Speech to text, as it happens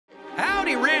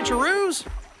Howdy, rancheroos.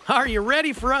 Are you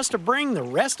ready for us to bring the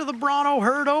rest of the Bronto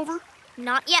herd over?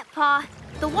 Not yet, Pa.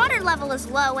 The water level is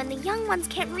low and the young ones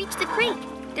can't reach the creek.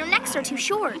 Their necks are too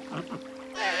short.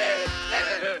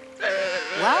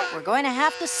 Well, we're going to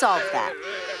have to solve that.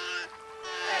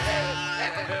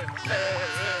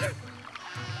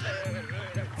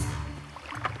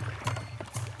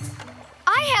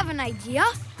 I have an idea.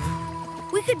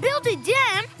 We could build a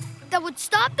dam that would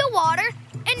stop the water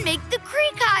and make the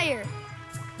creek higher.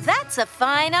 That's a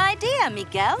fine idea,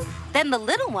 Miguel. Then the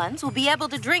little ones will be able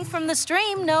to drink from the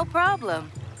stream, no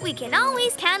problem. We can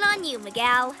always count on you,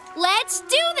 Miguel. Let's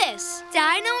do this!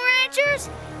 Dino Ranchers,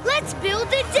 let's build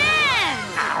a dam!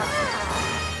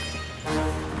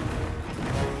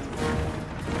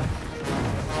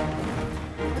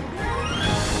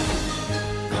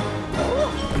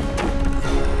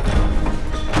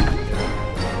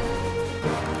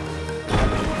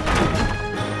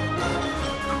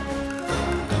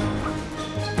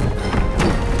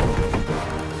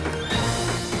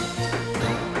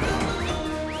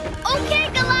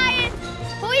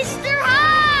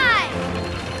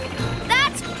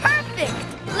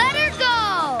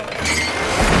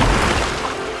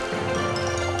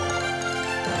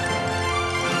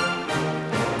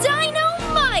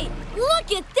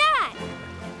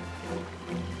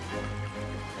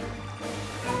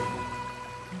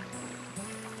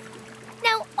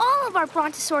 Our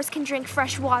Brontosaurus can drink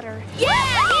fresh water. Yeah!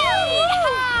 Yeah!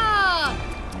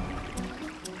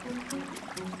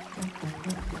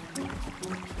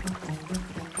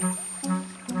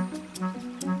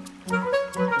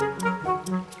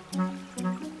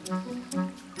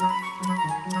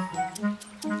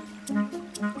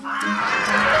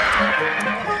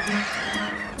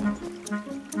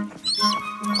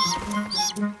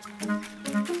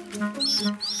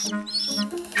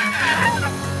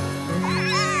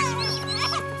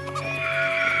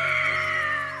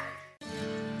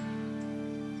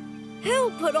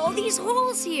 Who put all these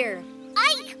holes here?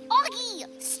 Ike! Augie!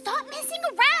 Stop messing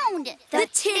around! The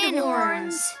tin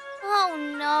horns. Oh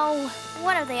no.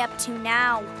 What are they up to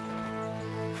now?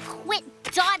 Quit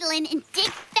dawdling and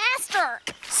dig faster!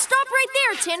 Stop right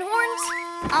there, tin horns!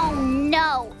 Oh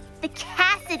no! The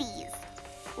Cassidys!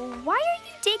 Why are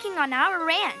you digging on our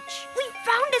ranch? We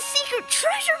found a secret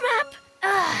treasure map!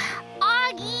 Ugh!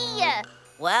 Augie!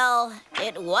 Well,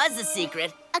 it was a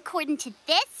secret. According to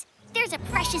this, there's a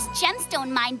precious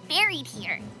gemstone mine buried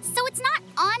here. So it's not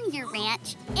on your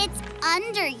ranch, it's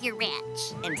under your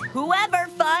ranch. And whoever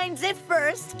finds it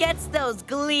first gets those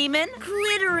gleamin',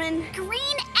 glitterin',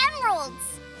 green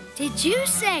emeralds. Did you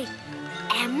say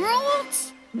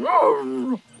emeralds?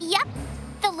 Yep.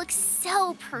 They'll look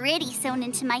so pretty sewn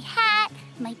into my hat,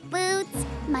 my boots,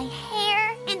 my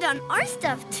hair. And on our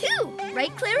stuff too,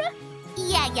 right, Clara?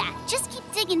 Yeah. Just keep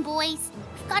digging, boys.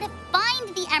 We've got to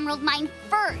find the emerald mine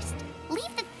first.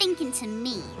 Leave the thinking to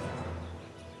me.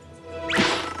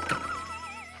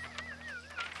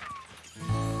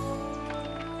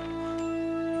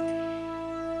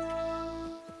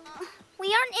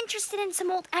 We aren't interested in some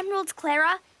old emeralds,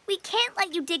 Clara. We can't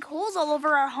let you dig holes all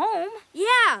over our home.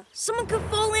 Yeah, someone could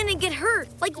fall in and get hurt,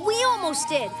 like we almost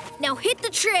did. Now hit the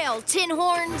trail, tin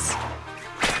horns.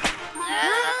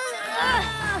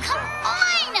 Come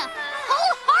on!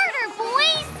 Pull harder,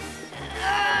 boys!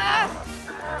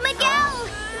 Miguel,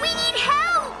 we need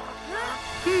help!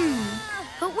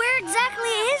 But where exactly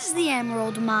is the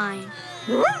emerald mine?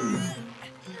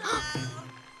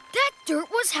 That dirt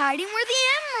was hiding where the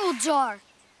emeralds are.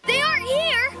 They aren't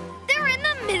here. They're in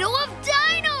the middle of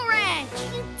Dino Ranch.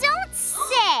 You don't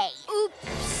say.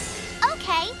 Oops.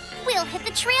 Okay, we'll hit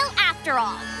the trail after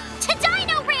all. To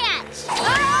Dino Ranch!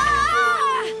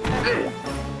 Ah!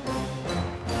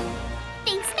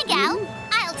 Thanks, Miguel.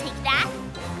 I'll take that.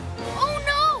 Oh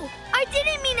no! I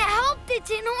didn't mean to help the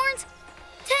tin horns.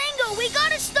 Tango, we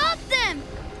gotta stop them.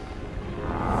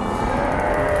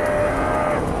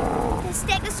 The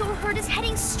stegosaur herd is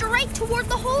heading straight toward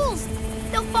the holes.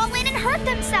 They'll fall in and hurt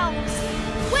themselves.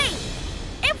 Wait,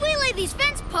 if we lay these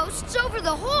fence posts over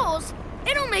the holes,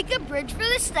 it'll make a bridge for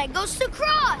the stegos to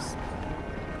cross.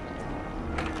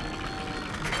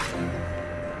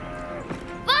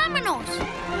 Vámonos!